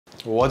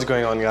What's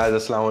going on, guys?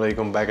 Assalamu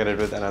alaikum, back at it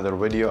with another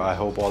video. I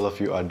hope all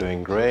of you are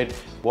doing great.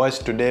 Boys,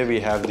 today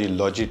we have the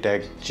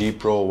Logitech G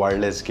Pro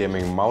wireless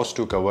gaming mouse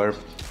to cover.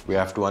 We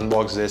have to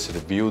unbox this,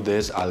 review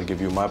this. I'll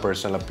give you my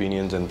personal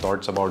opinions and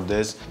thoughts about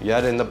this.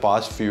 Yeah, in the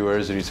past few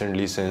years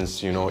recently,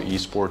 since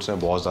esports ने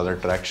बहुत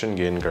ज़्यादा traction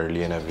gain कर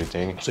ली and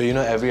everything. So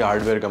every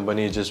hardware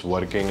company is just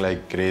working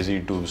like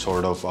crazy to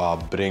sort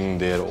of bring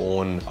their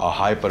own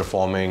high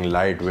performing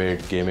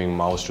lightweight gaming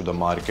mouse to the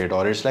market,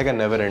 or it's like a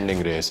never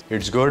ending race.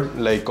 It's good,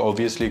 like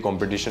obviously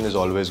competition is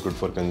always good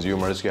for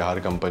consumers कि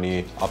हर company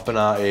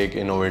अपना एक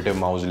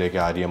innovative mouse लेके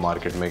आ रही है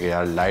market में कि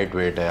यार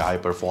lightweight है,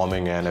 high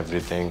performing है and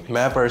everything.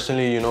 मैं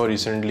personally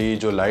रिसेंटली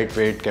जो लाइट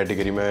वेट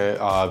कैटेगरी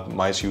में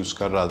माइस यूज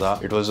कर रहा था,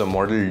 it was a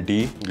model D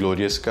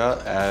glorious का,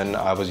 and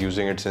I was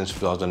using it since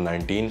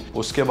 2019.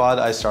 उसके बाद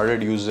I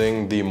started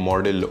using the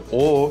model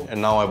O and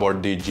now I bought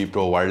the ji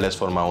pro wireless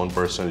for my own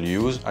personal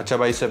use. अच्छा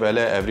भाई, इससे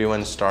पहले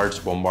everyone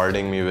starts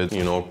bombarding me with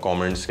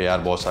comments कि यार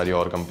बहुत सारी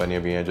और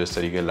कंपनियां भी हैं जो इस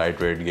तरीके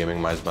लाइट वेट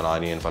गेमिंग माइस बना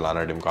रही हैं,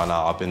 फलाना ढिमकाना,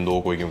 आप इन दो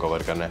को क्यों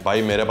कवर करना है?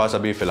 भाई मेरे पास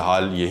अभी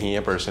फिलहाल यही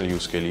है पर्सनल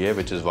यूज के लिए,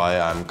 which is why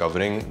I am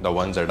covering the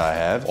ones that I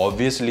have.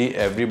 Obviously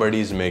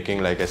everybody is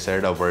making, like I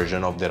said, a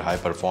version of their high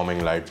performing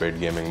lightweight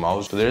gaming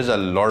mouse. So there is a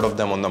lot of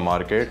them on the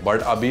market.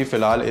 But अभी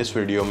फिलहाल इस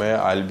video में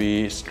I'll be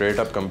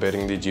straight up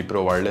comparing the G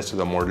Pro wireless to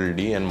the Model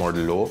D and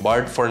Model O.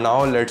 But for now,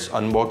 let's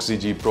unbox the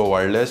G Pro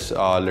wireless.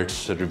 Let's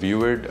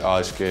review it.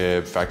 इसके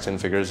facts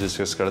and figures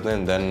discuss करते हैं,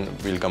 and then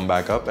we'll come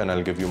back up and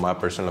I'll give you my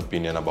personal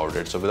opinion about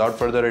it. So without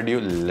further ado,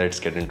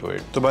 let's get into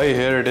it. तो भाई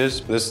here it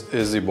is. This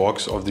is the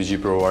box of the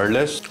G Pro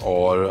wireless.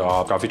 और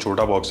काफी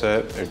छोटा box है.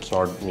 It's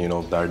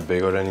not that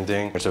big or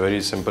anything. It's a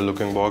very simple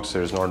looking box.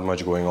 There's not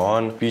much going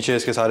on. पीछे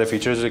इसके सारे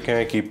features लिखे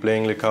हैं, keep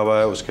playing लिखा हुआ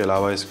है. उसके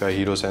अलावा इसका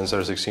हीरो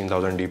सेंसर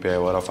 16000 DPI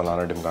वाला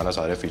फलाना ढिमकाना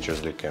सारे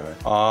फीचर्स लिखे हुए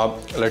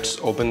हैं. Let's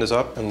open this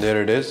up and there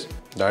it is.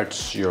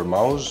 That's your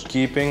mouse.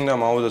 Keeping the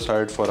mouse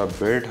aside for a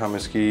bit, हम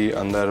इसकी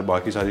अंदर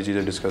बाकी सारी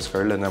चीज़ें डिस्कस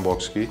कर लेते हैं.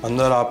 बॉक्स की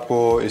अंदर आपको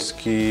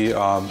इसकी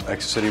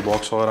एक्सेसरी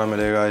बॉक्स वगैरह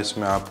मिलेगा.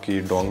 इसमें आपकी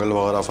डोंगल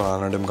वगैरह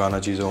फलाना ढिमकाना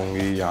चीज़ें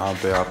होंगी. यहाँ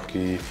पे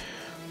आपकी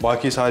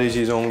बाकी सारी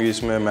चीज़ें होंगी.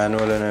 इसमें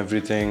मैनुअल एंड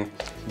एवरीथिंग.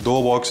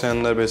 दो बॉक्स हैं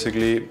अंदर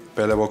बेसिकली.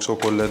 पहले बॉक्स को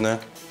खोल लेते हैं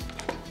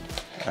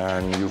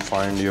and you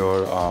find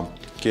your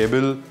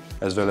cable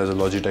as well as a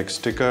Logitech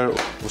sticker.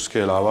 उसके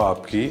अलावा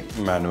आपकी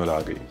मैनुअल आ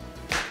गई.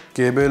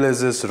 Cable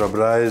is this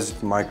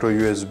rubberised micro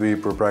USB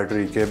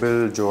proprietary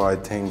cable जो आई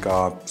थिंक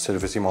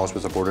सिर्फ इसी माउस पे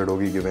सपोर्टेड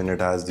होगी, given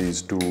it has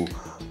these two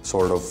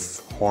sort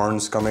of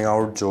horns coming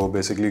out, जो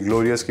बेसिकली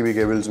ग्लोरियस की भी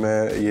केबल्स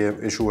में ये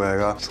इशू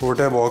आएगा.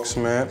 छोटे बॉक्स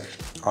में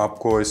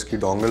आपको इसकी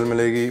डोंगल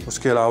मिलेगी.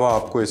 उसके अलावा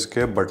आपको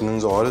इसके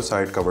बटन्स और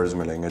साइड कवर्स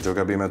मिलेंगे, जो कि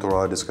अभी मैं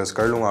थोड़ा डिस्कस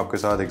कर लूँगा आपके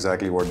साथ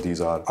एग्जैक्टली व्हाट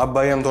दीज आर. अब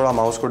भाई हम थोड़ा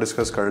माउस को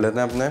डिस्कस कर लेते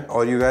हैं अपने.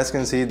 और you guys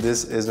can see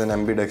this is an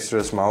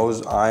ambidextrous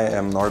mouse. I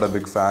am not a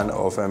big fan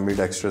of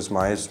ambidextrous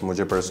mouse.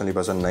 मुझे पर्सनली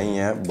पसंद नहीं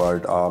है,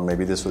 but may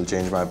be this will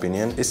change my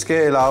opinion. इसके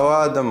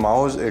अलावा the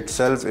mouse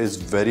itself is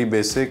very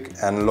basic,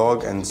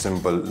 analogue and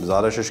simple.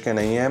 ज़्यादा शिशके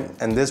नहीं है.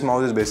 And this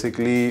mouse is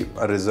basically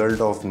a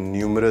result of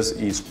numerous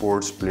e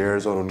sports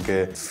players और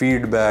उनके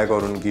फीडबैक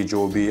और उनकी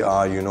जो भी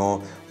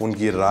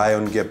उनकी राय,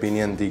 उनकी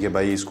ओपिनियन थी कि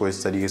भाई इसको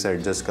इस तरीके से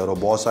एडजस्ट करो.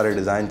 बहुत सारे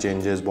डिज़ाइन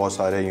चेंजेस, बहुत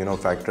सारे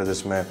फैक्टर्स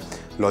इसमें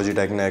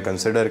लॉजिटेक ने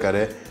कंसिडर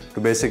करे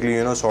to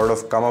basically sort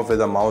of come up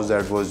with a mouse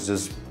that was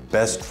just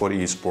best for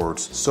e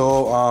sports. So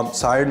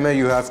side में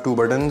you have two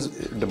buttons.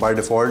 By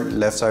default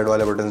left side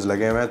वाले buttons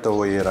लगे हुए हैं, तो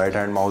वो ये राइट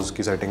हैंड माउस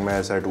की सेटिंग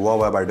में सेट हुआ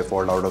है by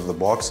default out of the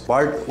box.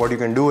 But what you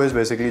can do is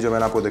basically जो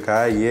मैंने आपको दिखाया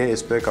है, ये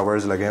इस पे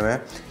कवर्स लगे हुए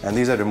हैं एंड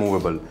दीज आर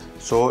रिमूवेबल.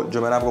 सो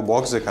जो मैंने आपको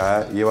बॉक्स दिखाया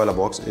है, ये वाला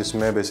बॉक्स,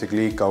 इसमें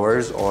बेसिकली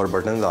कवर्स और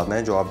बटन्स आते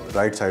हैं जो आप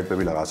राइट साइड पे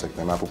भी लगा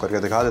सकते हैं. मैं आपको करके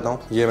दिखा देता हूँ.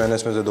 ये मैंने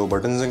इसमें से दो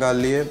बटन्स निकाल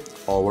लिए,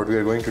 और what we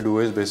are going to do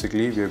is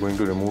basically we are going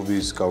to remove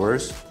these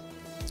covers.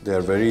 They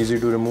are very easy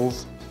to remove.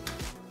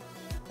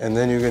 And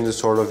then you can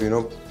just sort of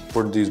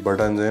put these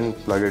buttons in,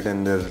 plug it in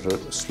their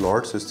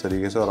slots इस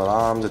तरीके से, और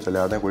आराम से चले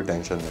आते हैं, कोई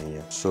टेंशन नहीं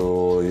है. So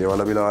ये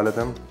वाला भी लगा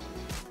लेते हैं.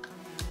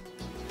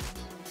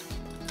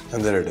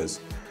 And there it is.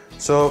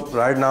 So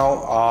right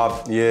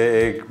now ये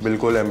एक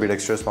बिल्कुल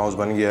एम्बीडेक्स्ट्रस माउस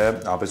बन गया है.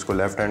 आप इसको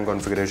left hand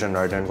configuration,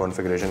 right hand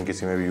configuration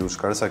किसी में भी यूज़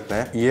कर सकते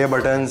हैं. ये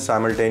बटन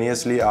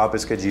साइमल्टेनियसली आप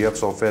इसके GF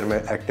सॉफ्टवेयर में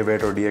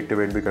एक्टिवेट और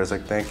डीएक्टिवेट भी कर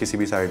सकते हैं किसी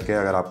भी साइड के.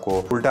 अगर आपको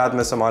उल्टा हाथ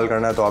में इस्तेमाल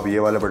करना है तो आप ये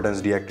वाले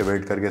बटन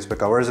डीएक्टिवेट करके इस पर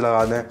कवर्स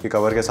लगा दें कि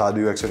कवर के साथ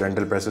भी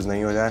एक्सीडेंटल प्रेसेस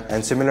नहीं हो जाए.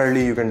 And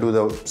similarly you can do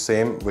the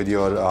same with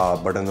your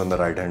button on the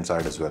right hand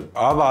side as well.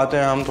 अब आते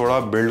हैं हम थोड़ा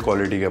बिल्ड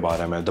क्वालिटी के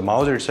बारे में. The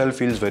mouse itself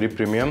feels very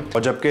premium,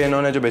 और जबकि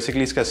इन्होंने जो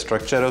बेसिकली इसका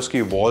स्ट्रक्चर है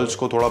उसकी वॉल्स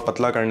को थोड़ा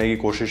पतला करने की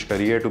कोशिश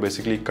करी है to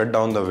basically cut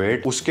down the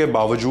wait, उसके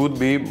बावजूद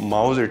भी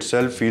mouse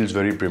itself feels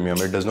very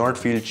premium. It does not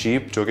feel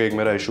cheap, जो कि एक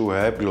मेरा इशू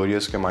है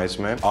ग्लोरियस के माउस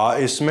में.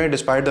 इसमें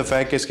डिस्पाइट द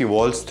फैक्ट कि इसकी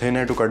वॉल्स थिन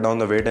है to cut down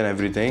the wait and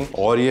everything,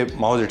 और ये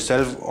माउस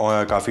इटसेल्फ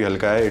काफी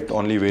हल्का है. It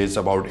only ways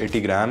about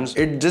 80 grams.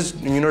 It just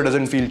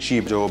doesn't feel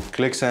cheap. जो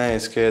क्लिक्स हैं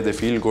इसके, they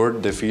feel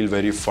good, they feel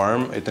very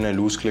firm. इतने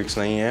लूज क्लिक्स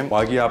नहीं है.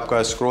 बाकी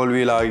आपका स्क्रॉल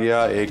व्हील आ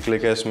गया, एक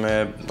क्लिक है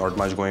इसमें, not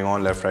much going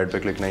on. Left right पे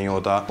क्लिक नहीं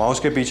होता. माउस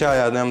के पीछे आ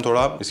जाते हैं हम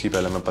थोड़ा. इसकी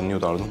पहले मैं पन्नी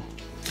उतार दूं.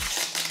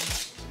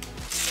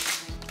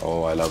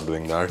 Oh, I love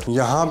doing that.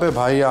 यहाँ पे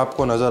भाई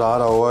आपको नज़र आ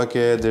रहा होगा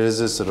कि there is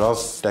this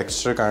rough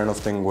texture kind of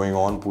thing going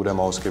on पूरे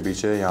माउस के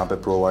पीछे। यहाँ पे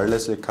प्रो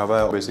वायरलेस लिखा हुआ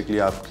है, बेसिकली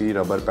आपकी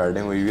रबर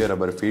पैडिंग हुई हुई है,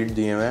 रबर फीट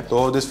दिए हुए हैं,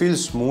 तो दिस फील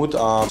स्मूथ।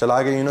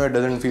 चला के इट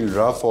डजंट फील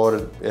रफ और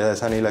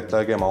ऐसा नहीं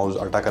लगता कि माउस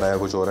अटक रहा है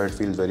कुछ हो रहा है। It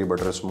feels very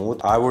butter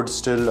smooth. I would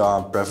still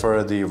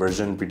prefer the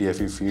version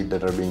PTFE feet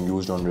that are being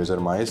used on Razer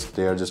mice.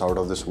 They are just out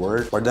of this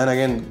world, but then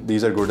again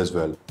these are good as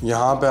well.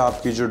 यहाँ पे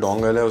आपकी जो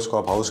dongle है उसको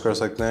आप house कर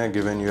सकते हैं,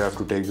 given you have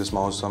to take this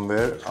mouse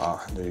somewhere.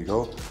 There you go.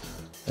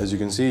 As you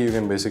can see, you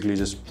can basically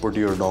just put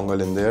your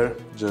dongle in there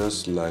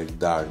just like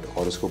that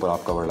और इसके ऊपर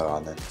आप कवर लगा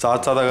दें।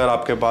 साथ साथ अगर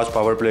आपके पास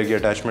पावर प्ले की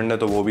अटैचमेंट है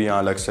तो वो भी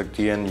यहाँ लग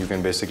सकती है, and you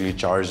can basically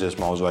charge this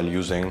mouse while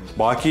using.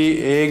 बाकी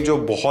एक जो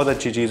बहुत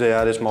अच्छी चीज़ है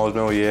यार इस माउस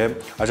में वो ये है,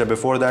 अच्छा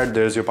before that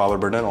there is your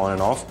power button on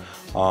and off,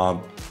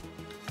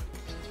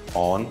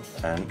 on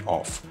and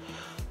off.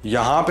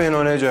 यहाँ पे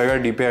इन्होंने जो है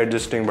DPI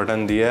एडजस्टिंग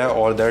बटन दिया है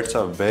और that's a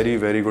very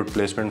very good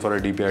placement for a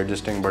DPI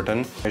adjusting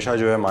button. हमेशा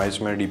जो है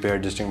माइस में DPI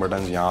एडजस्टिंग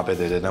बटन यहाँ पे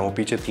दे देते हैं, वो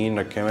पीछे 3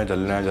 रखे हुए हैं, जल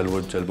रहे हैं,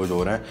 जलबुझ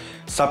हो रहे हैं,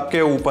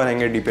 सबके ऊपर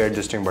आएंगे DPI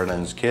एडजस्टिंग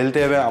बटन।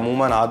 खेलते हुए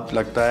अमूमन हाथ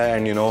लगता है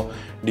एंड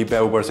DPI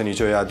ऊपर से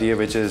नीचे हो जाती है,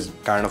 which is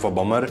kind of a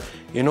bummer.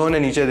 इन्होंने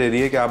नीचे दे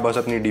दिए कि आप बस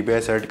अपनी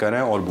DPI सेट करें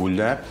और भूल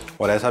जाएं,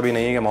 और ऐसा भी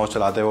नहीं है कि माउस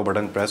चलाते वो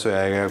बटन प्रेस हो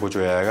जाएगा या कुछ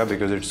हो जाएगा,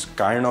 बिकॉज इट्स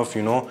काइंड ऑफ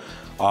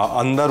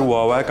अंदर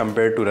हुआ है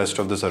compare to rest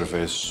of the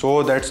surface. So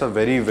that's a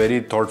very very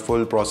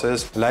thoughtful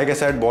process. Like I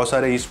said, बहुत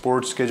सारे ई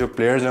स्पोर्ट्स के जो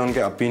प्लेयर्स हैं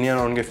उनके ओपिनियन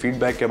और उनके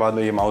फीडबैक के बाद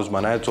में ये माउस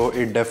बना है, सो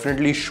इट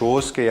डेफिनेटली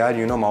शोज़ के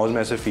यार माउस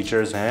में ऐसे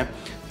फीचर्स हैं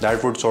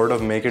that would sort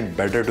of make it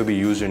better to be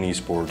used in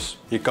esports.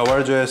 ये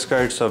कवर जो है इसका,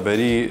 it's a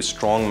very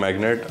strong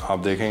magnet. आप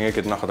देखेंगे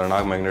कितना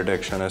खतरनाक मैग्नेट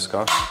एक्शन है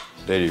इसका।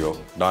 There you go,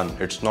 done.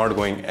 It's not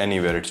going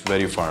anywhere. It's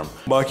very firm.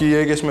 बाकी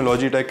ये कि इसमें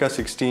Logitech का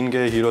 16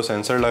 के हीरो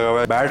सेंसर लगा हुआ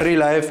है। Battery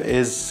life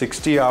is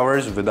 60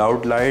 hours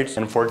without lights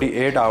and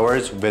 48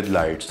 hours with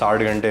lights.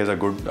 60 घंटे is a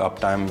good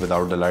up time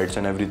without the lights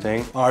and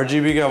everything.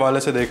 RGB के हवाले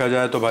से देखा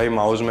जाए तो भाई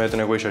माउस में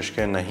इतने कोई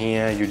शशके नहीं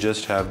है। You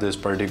just have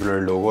this particular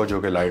logo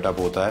जो कि लाइट अप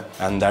होता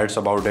है and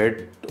that's about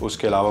it.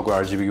 उसके अलावा कोई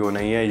RGB वो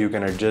नहीं है। You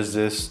can adjust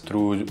this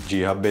through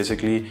G-Hub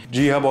basically.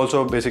 G-Hub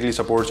also basically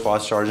supports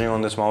fast charging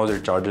on this mouse.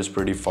 It charges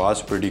pretty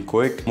fast, pretty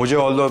quick. मुझे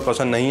ऑल्दो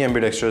पसंद नहीं है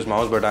ambidextrous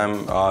mouse, but I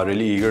am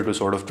really eager to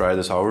sort of try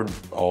this out.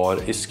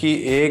 और इसकी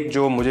एक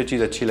जो मुझे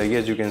चीज़ अच्छी लगी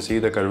है, you can see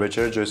the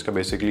curvature जो इसका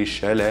बेसिकली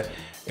शेल है,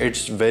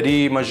 it's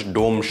very much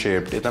dome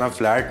shaped, इतना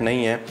फ्लैट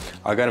नहीं है।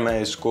 अगर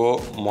मैं इसको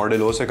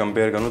मॉडल ओ से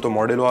कंपेयर करूँ तो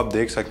मॉडल ओ आप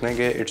देख सकते हैं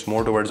कि it's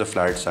more towards a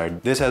flat side,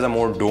 this has a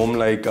more dome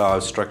like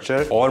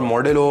structure. और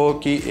मॉडल ओ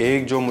की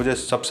एक जो मुझे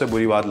सबसे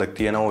बुरी बात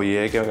लगती है ना, वो ये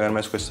है कि अगर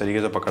मैं इसको इस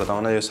तरीके से पकड़ता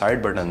हूँ ना, ये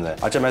साइड बटन है,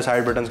 अच्छा मैं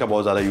साइड बटन का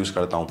बहुत ज़्यादा यूज़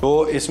करता हूँ,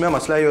 तो इसमें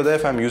मसला ये होता है,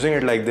 if I am using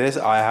it like this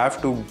I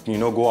have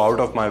to go out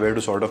of my way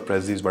to sort of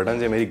press these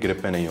button, ये मेरी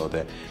ग्रिप में नहीं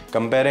होते।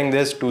 Comparing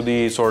this to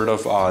the sort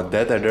of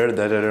death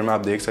adder में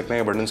आप देख सकते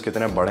हैं कि बटन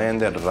कितने बड़े हैं,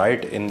 they are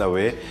right in the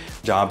way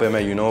जहाँ पे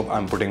मैं I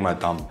am putting my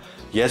thumb.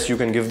 Yes, you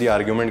can give the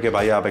argument कि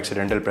भाई आप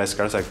एक्सीडेंटल प्रेस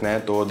कर सकते हैं,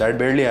 तो that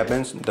बेयरली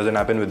happens, doesn't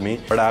happen with me,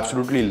 but I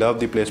absolutely love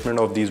the placement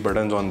of these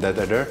buttons on that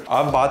adder.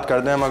 अब बात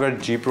करते हैं हम अगर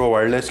G Pro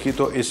वायरलेस की,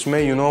 तो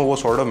इसमें वो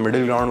सॉर्ट ऑफ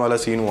मिडिल ग्राउंड वाला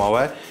सीन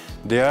हुआ है।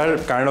 They are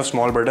kind of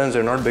small buttons, they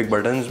are not big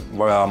buttons,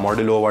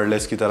 model O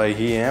wireless की तरह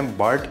ही हैं,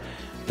 but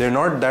they are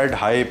not that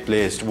high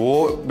placed.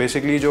 वो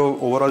बेसिकली जो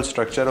ओवरऑल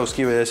स्ट्रक्चर है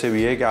उसकी वजह से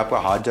भी है कि आपका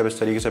हाथ जब इस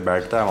तरीके से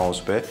बैठता है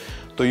माउस पे,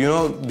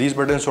 तो these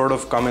button sort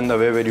of come in the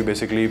way where you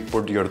basically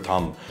put your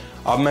thumb.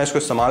 अब मैं इसको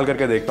इस्तेमाल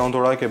करके देखता हूँ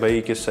थोड़ा कि भाई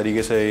किस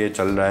तरीके से ये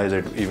चल रहा है, is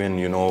it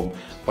even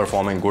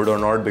performing good और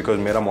नॉट, बिकॉज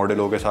मेरा मॉडल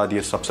ओ के साथ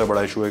ये सबसे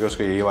बड़ा इशू है कि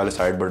उसके ये वाले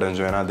साइड बटन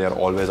जो है ना, they are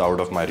always out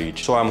of my reach.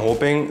 So I am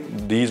hoping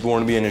these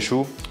won't be an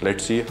issue,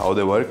 let's see how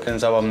they work. इन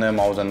सब हमने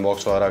माउस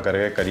अनबॉक्स वगैरह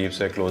करके करीब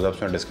से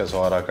क्लोजअप्स में डिस्कस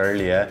वगैरह कर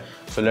लिया है,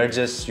 so let's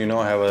just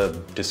have a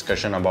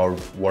discussion about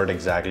what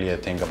exactly I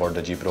think about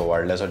the G Pro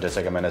wireless. और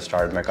जैसे कि मैंने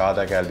स्टार्ट में कहा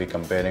था कि I will be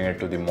comparing it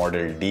to the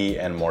model D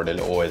and model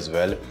O as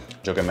well,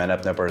 जो कि मैंने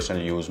अपने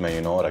पर्सनल यूज़ में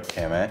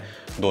रखे हुए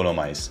हैं दोनों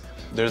माइस।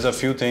 There's a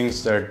few things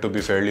that, to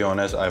be fairly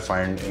honest, I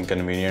find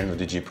inconvenient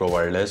with the G Pro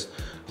wireless.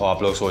 और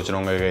आप लोग सोच रहे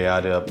होंगे कि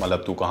यार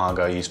मतलब तू कहाँ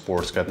का ई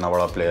स्पोर्ट्स का इतना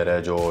बड़ा प्लेयर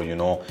है जो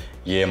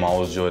ये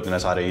माउस जो इतने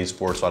सारे ई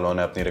स्पोर्ट्स वालों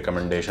ने अपनी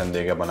रिकमेंडेशन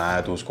दे के बनाया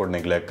है, तो उसको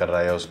निगलेक्ट कर रहा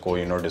है या उसको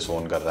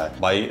डिसोन कर रहा है।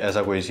 भाई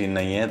ऐसा कोई सीन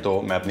नहीं है,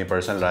 तो मैं अपनी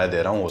पर्सनल राय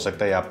दे रहा हूँ। हो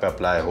सकता है आप पे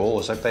अप्लाई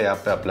हो सकता है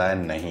आप पे अप्लाई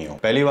नहीं हो।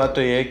 पहली बात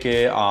तो ये कि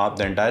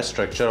the entire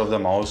structure of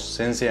the mouse,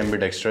 since ये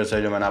एम्बीडेक्स्ट्रस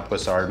है जो मैंने आपको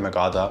स्टार्ट में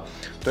कहा था,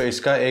 तो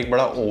इसका एक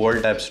बड़ा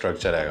ओवल टाइप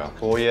स्ट्रक्चर है।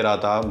 वो ये रहा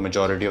था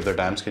मेजॉरिटी ऑफ द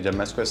टाइम्स कि जब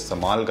मैं इसको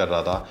इस्तेमाल कर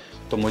रहा था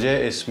तो मुझे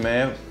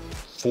इसमें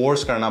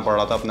फोर्स करना पड़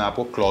रहा था अपने आप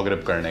को क्लॉ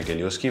ग्रिप करने के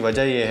लिए। उसकी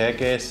वजह यह है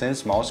कि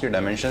सिंस माउस की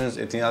डायमेंशंस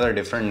इतनी ज़्यादा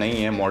डिफरेंट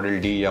नहीं है मॉडल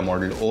D या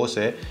मॉडल O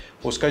से,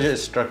 उसका जो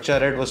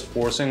स्ट्रक्चर है, it was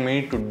forcing me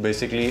to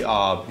basically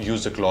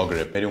use the claw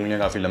grip. मेरी उंगलियां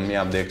काफ़ी लंबी,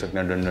 आप देख सकते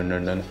हैं, डन डन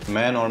डन डन।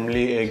 मैं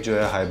नॉर्मली एक जो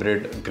है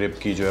हाइब्रिड ग्रिप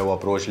की जो है वो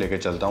अप्रोच लेके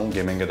चलता हूँ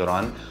गेमिंग के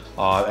दौरान।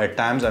 At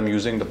times I'm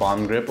using the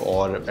palm grip,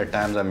 or at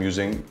times I'm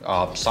using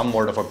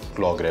somewhat of a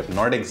claw grip.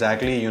 Not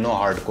exactly, you know,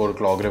 hardcore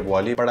claw grip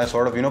वाली, but I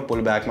sort of, you know,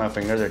 pull back my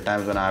fingers at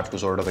times when I have to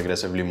sort of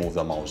aggressively move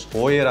the mouse.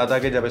 हो ये रहा था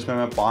कि जब इसमें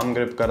मैं palm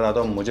grip कर रहा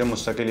था, मुझे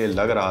मुस्तकिल ये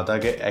लग रहा था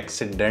कि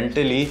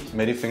accidentally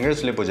मेरी finger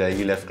slip हो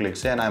जाएगी left click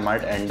से and I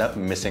might end up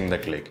missing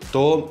the click.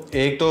 तो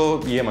एक तो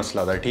ये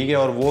मसला था, ठीक है,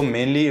 और वो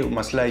mainly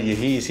मसला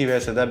यही इसी वजह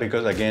से था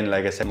because again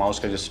like I said, mouse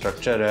का जो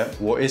structure है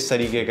वो इस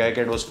तरीके का है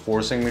कि it was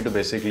forcing me to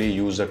basically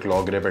use the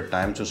claw grip at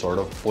times to sort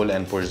of pull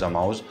and push the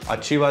mouse.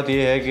 अच्छी बात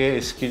ये है कि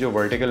इसकी जो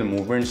vertical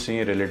movements थी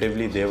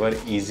relatively they were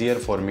easier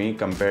for me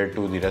compared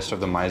to the rest of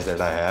the mice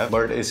that I have,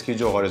 but इसकी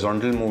जो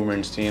horizontal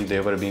movements थी they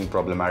were being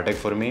problematic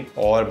for me.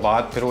 और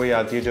बात फिर वही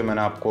आती है जो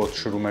मैंने आपको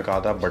शुरू में कहा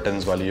था,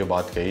 buttons वाली जो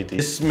बात कही थी,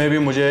 इसमें भी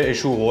मुझे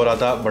issue हो रहा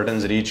था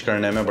buttons reach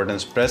करने में,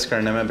 buttons press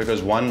करने में,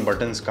 because one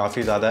buttons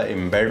काफ़ी ज़्यादा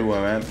embed हुए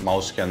हैं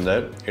mouse के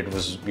अंदर. It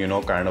was, you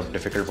know, kind of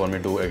difficult for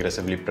me to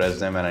aggressively press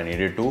them when I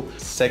needed to.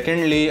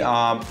 Secondly,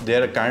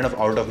 they are kind of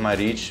out of my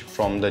reach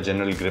from the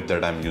general grip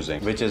that I'm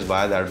using, which is why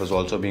that was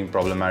also being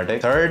problematic.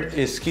 Third,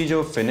 इसकी जो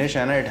finish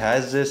है ना, it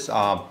has this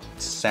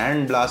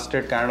sand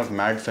blasted kind of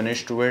matte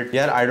finish to it.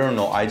 Yeah, I don't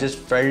know, I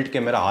just felt कि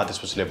मेरा हाथ इस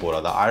पर slip हो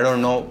रहा था. I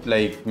don't know,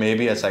 like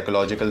maybe a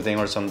psychological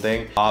thing or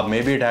something.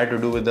 Maybe it had to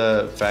do with the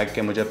fact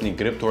कि मुझे अपनी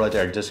grip थोड़ा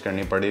सा adjust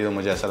करनी पड़ी, तो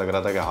मुझे ऐसा लग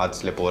रहा था कि हाथ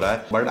slip हो रहा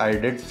है. But I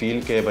did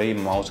feel कि भाई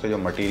mouse का जो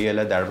material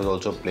है, that was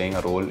also playing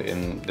a role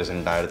in this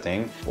entire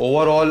thing.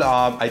 Overall,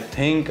 I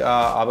think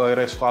अब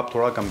अगर इसको आप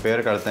थोड़ा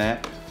compare करते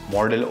हैं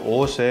मॉडल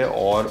ओ से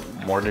और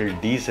मॉडल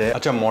डी से,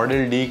 अच्छा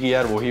मॉडल डी की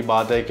यार वही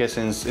बात है कि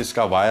सिंस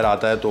इसका वायर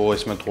आता है तो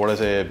इसमें थोड़े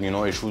से यू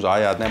नो इश्यूज आ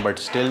जाते हैं, but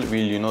still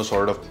we'll you know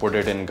sort of put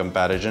it in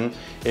comparison.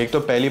 एक तो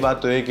पहली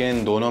बात तो है कि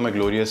इन दोनों में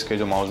ग्लोरियस के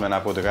जो माउस मैंने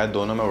आपको दिखाया,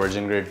 दोनों में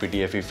virgin grade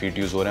PTFE feet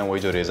use हो रहे हैं,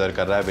 वही जो रेजर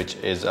कर रहा है, which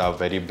is a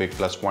very big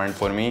plus point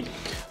for me.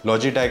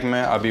 Logitech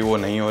में अभी वो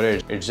नहीं हो रहे,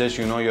 it's just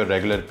you know your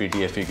regular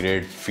PTFE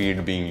grade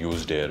feed being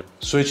used here.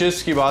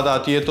 Switches की बात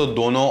आती है तो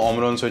दोनों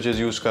ओमरॉन स्विचेस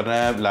यूज़ कर रहे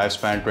हैं, life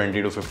span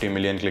 20 to 50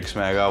 million clicks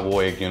में आएगा,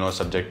 वो एक यू नो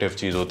सब्जेक्टिव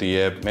चीज़ होती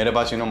है। मेरे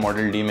पास यू नो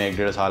मॉडल डी में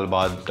 1-1.5 साल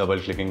बाद डबल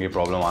क्लिकिंग की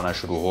प्रॉब्लम आना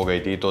शुरू हो गई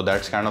थी, तो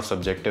दैट्स काइंड ऑफ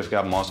सब्जेक्टिव कि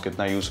आप माउस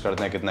कितना यूज़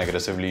करते हैं, कितना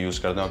एग्रेसिवली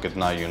यूज़ करते हैं और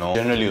कितना यू नो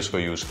जनरली उसको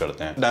यूज़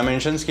करते हैं।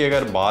 डायमेंशंस की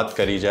अगर बात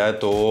करी जाए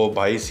तो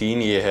भाई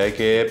सीन ये है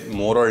कि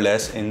मोर और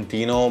लेस इन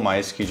तीनों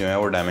माइस की जो है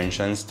वो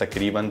डायमेंशंस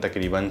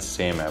तकरीबन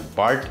सेम है,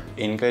 बट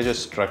इनके जो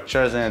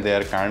स्ट्रक्चर्स हैं they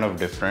are kind of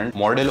different.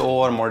 Model ओ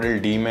और मॉडल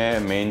डी में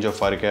मेन जो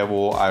फ़र्क है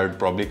वो I would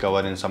probably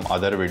cover in some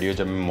other video,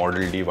 जब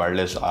मॉडल डी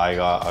वायरलेस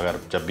आएगा, अगर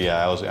जब भी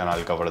आया उस आई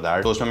विल कवर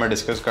दैट, तो उसमें मैं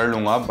डिस्कस कर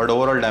लूँगा। बट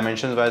ओवरऑल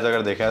डायमेंशंस वाइज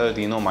अगर देखा है तो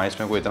तीनों माइस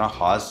में कोई इतना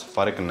खास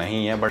फ़र्क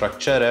नहीं है, बट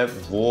स्ट्रक्चर है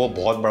वो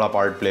बहुत बड़ा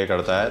पार्ट प्ले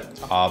करता है।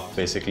 आप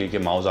बेसिकली कि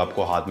माउस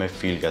आपको हाथ में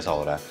फील कैसा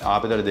हो रहा है।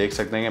 आप इधर देख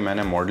सकते हैं कि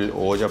मैंने मॉडल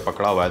ओ जब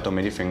पकड़ा हुआ है तो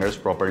मेरी फिंगर्स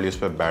प्रॉपर्ली उस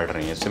पर बैठ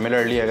रही हैं।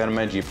 सिमिलरली अगर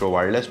मैं जी प्रो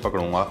वायरलेस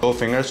पकड़ूंगा तो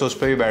फिंगर्स उस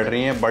पर भी बैठ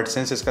रही हैं, बट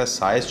सिंस इसका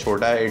साइज़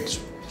छोटा है, इट्स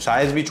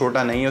साइज़ भी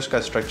छोटा नहीं है, उसका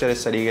स्ट्रक्चर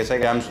इस तरीके से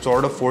कि I am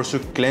sort of force to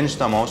clench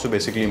the mouse to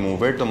basically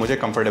move it, तो मुझे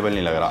कंफर्टेबल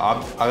नहीं लग रहा।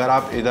 आप अगर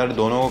आप इधर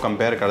दोनों को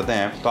कंपेयर करते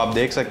हैं तो आप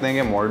देख सकते हैं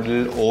कि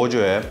मॉडल ओ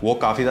जो है वो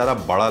काफ़ी ज़्यादा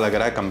बड़ा लग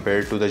रहा है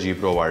compare to the ji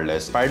pro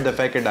wireless, spite the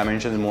fact कि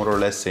डायमेंशंस मोर और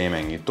लेस सेम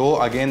हैंगी। तो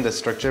again the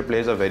structure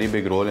plays a very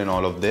big role in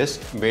all of this.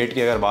 Wait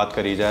की अगर बात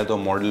करी जाए तो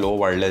मॉडल ओ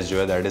वायरलेस जो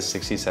है that is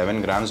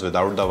 67 grams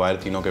without the wire,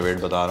 तीनों के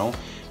वेट बता रहा हूँ।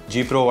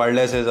 जी pro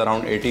wireless is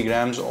around 80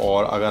 grams,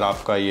 और अगर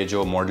आपका ये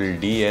जो मॉडल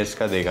डी है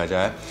इसका देखा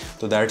जाए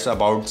तो दैट्स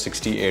अबाउट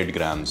 68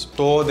 ग्राम्स।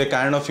 तो they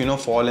kind of you know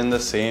fall in the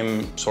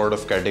same sort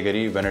of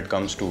category when it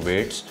comes to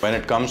weights, when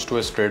it comes to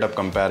a straight up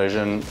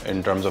comparison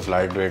in terms of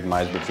light weight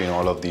mice between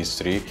all of these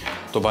three.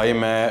 तो भाई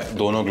मैं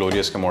दोनों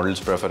glorious के models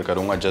prefer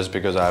करूँगा just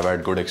because I have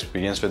had good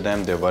experience with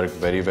them, they work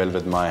very well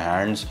with my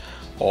hands.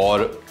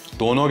 और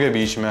दोनों के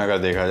बीच में अगर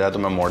देखा जाए तो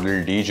मैं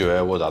मॉडल डी जो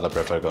है वो ज़्यादा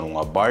प्रेफर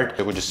करूँगा,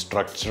 बट कुछ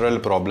स्ट्रक्चरल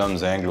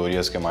प्रॉब्लम्स हैं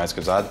ग्लोरियस के माइस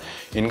के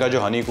साथ। इनका जो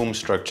हनीकूम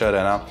स्ट्रक्चर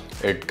है ना,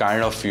 it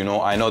kind of you know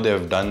I know they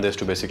have done this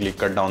to basically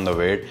cut down the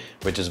wait,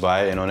 which is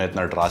why इन्होंने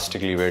इतना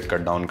ड्रास्टिकली वेट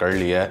कट डाउन कर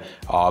लिया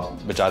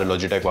है। बेचारे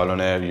लॉजिटेक वालों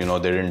ने you know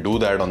they didn't do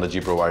that on the ji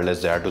pro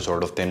wireless, they had to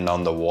sort of thin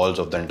down the walls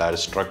of the entire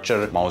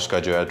structure mouse का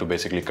जो है to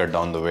basically cut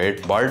down the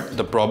wait. But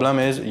the problem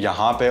is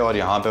यहाँ पे और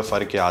यहाँ पे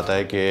फ़र्क क्या आता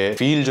है कि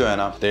फील जो है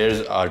ना, there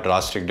is a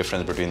drastic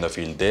difference between the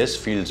feel. This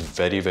feels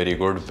very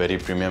good, very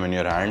premium in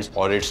your hands,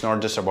 और it's not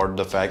just about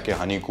the fact कि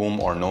honeycomb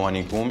or no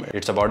honeycomb,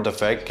 it's about the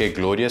fact कि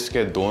glorious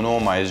के दोनों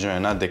माइस जो है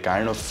ना they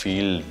kind of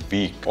feel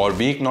weak, और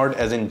weak not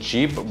as in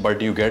cheap,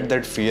 but you get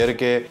that fear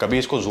के कभी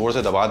इसको जोर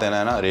से दबा देना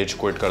है ना रेज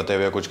क्विट करते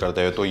हुए कुछ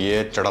करते हुए तो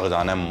ये चढ़क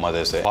जाना है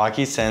मजे से।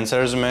 बाकी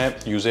सेंसर्स में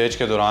यूजेज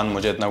के दौरान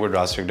मुझे इतना कोई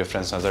ड्रास्टिक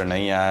डिफरेंस नजर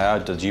नहीं आया।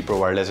 The ji pro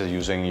wireless is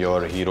using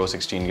your hero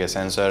 16 के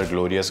सेंसर,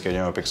 ग्लोरियस के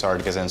जो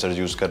पिक्सार्ट के सेंसर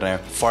यूज कर रहे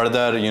हैं।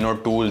 Further you know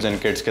tools and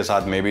kits के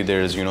साथ may be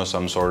there is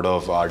some sort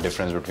of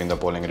difference between the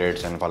polling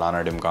rates and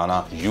फलाना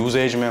ढिमकाना।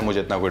 यूजेज में मुझे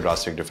इतना कोई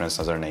ड्रास्टिक डिफरेंस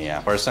नजर नहीं है।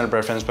 पर्सनल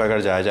प्रेफरेंस पे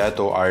अगर जाया जाए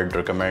तो I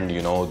recommend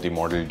the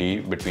model D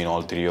between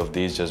all three of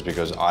these, just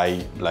because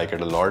I like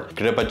it a lot.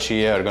 Grip अच्छी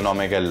है,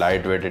 एर्गोनॉमिक है,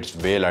 light weight, it's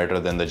way lighter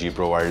than the ji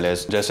pro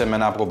wireless. जैसे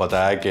मैंने आपको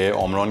बताया कि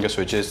ओमरॉन के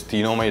स्विचेस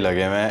तीनों में ही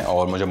लगे हुए हैं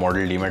और मुझे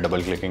मॉडल डी में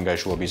डबल क्लिकिंग का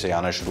इशू अभी से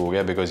आना शुरू हो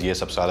गया बिकॉज ये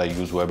सबसे ज़्यादा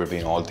यूज हुआ है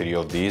between all three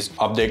of these.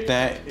 अब देखते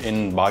हैं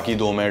इन बाकी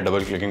दो में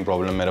डबल क्लिकिंग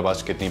प्रॉब्लम मेरे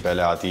पास कितनी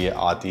पहले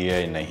आती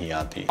है नहीं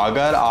आती।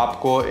 अगर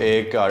आपको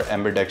एक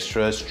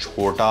एम्बिडेक्स्ट्रस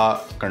छोटा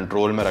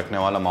कंट्रोल में रखने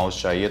वाला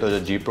माउस चाहिए तो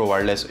जी pro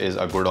wireless is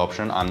a good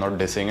option. I am not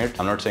dissing it,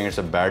 I am not saying it's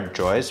a bad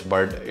choice,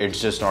 but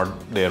it's just not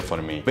there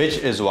for me, which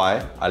is why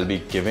I will be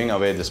giving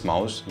away this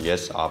mouse.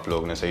 Yes, आप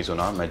लोगों ने सही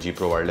सुना, मैं जी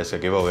pro wireless का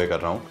give away कर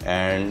रहा हूँ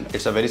and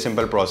it's a very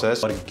simple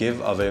process. और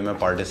गिव अवे में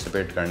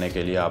पार्टिसिपेट करने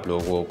के लिए आप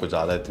लोगों को कुछ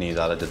इतनी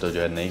ज़्यादा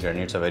जद्दोजहद नहीं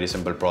करनी। It's a very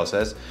simple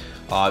process.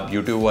 आप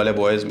यूट्यूब वाले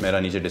बॉयज़, मेरा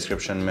नीचे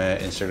डिस्क्रिप्शन में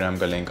इंस्टाग्राम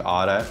का लिंक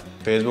आ रहा है।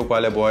 फेसबुक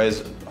वाले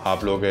बॉयज़,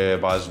 आप लोगों के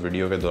पास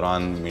वीडियो के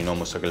दौरान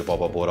मुस्तकिल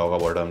पॉपअप हो रहा होगा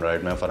बॉटम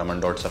राइट में,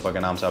 फरमन.सफ़ा के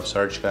नाम से आप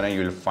सर्च करें,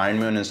 you will find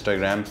me on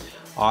Instagram.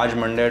 आज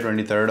Monday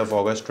 23rd of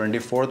August,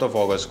 24th of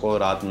August को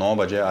रात 9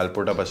 बजे I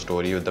put up a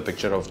story with the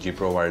picture of ji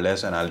pro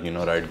wireless and I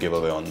right give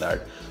away on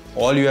that.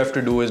 All you have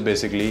to do is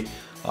basically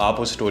आप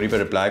उस story पर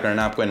reply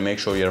करना है आपको and make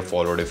sure you are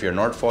followed. If you are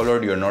not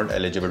followed you are not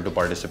eligible to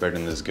participate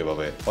in this give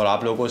away. और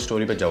आप लोगों को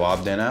स्टोरी पे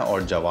जवाब देना है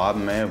और जवाब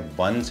में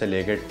 1 से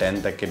लेकर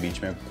 10 तक के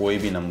बीच में कोई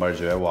भी नंबर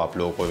जो है वो आप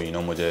लोगों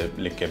को मुझे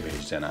लिख के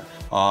भेज देना है।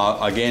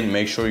 Again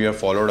make sure you are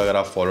followed. अगर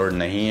आप फॉलोड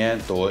नहीं है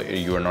तो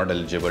you are not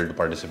eligible to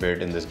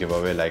participate in this give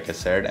away like I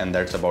said, and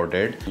that's about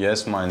it.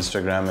 Yes, my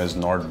Instagram is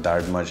not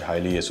that much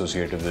highly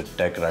associated with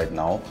take right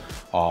now.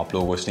 आप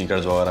लोगों को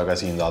sneakers वगैरह का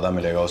scene ज़्यादा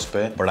मिलेगा उस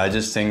पर, but I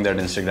just think that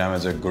Instagram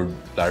is a good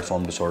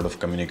platform to sort of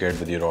communicate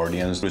with your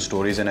audience through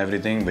stories and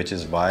everything, which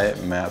is why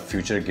मैं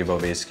future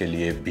giveaways के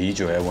लिए भी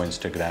जो है वो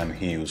Instagram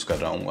ही यूज़ कर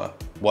रहा हूँ।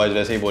 बॉयज़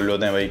वैसे ही बोल रहे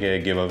होते हैं भाई कि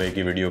गिव अवे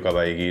की वीडियो कब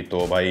आएगी,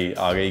 तो भाई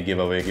आ गई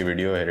गिव अवे की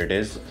video. Here it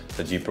is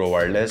the ji pro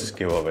wireless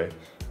give away.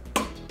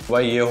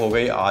 भाई ये हो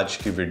गई आज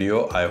की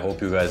video. I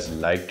hope you guys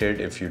liked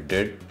it. If you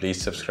did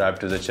please subscribe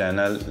to the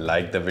channel,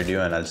 like the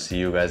video and I will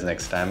see you guys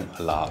next time.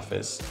 अल्लाह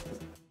हाफिज़।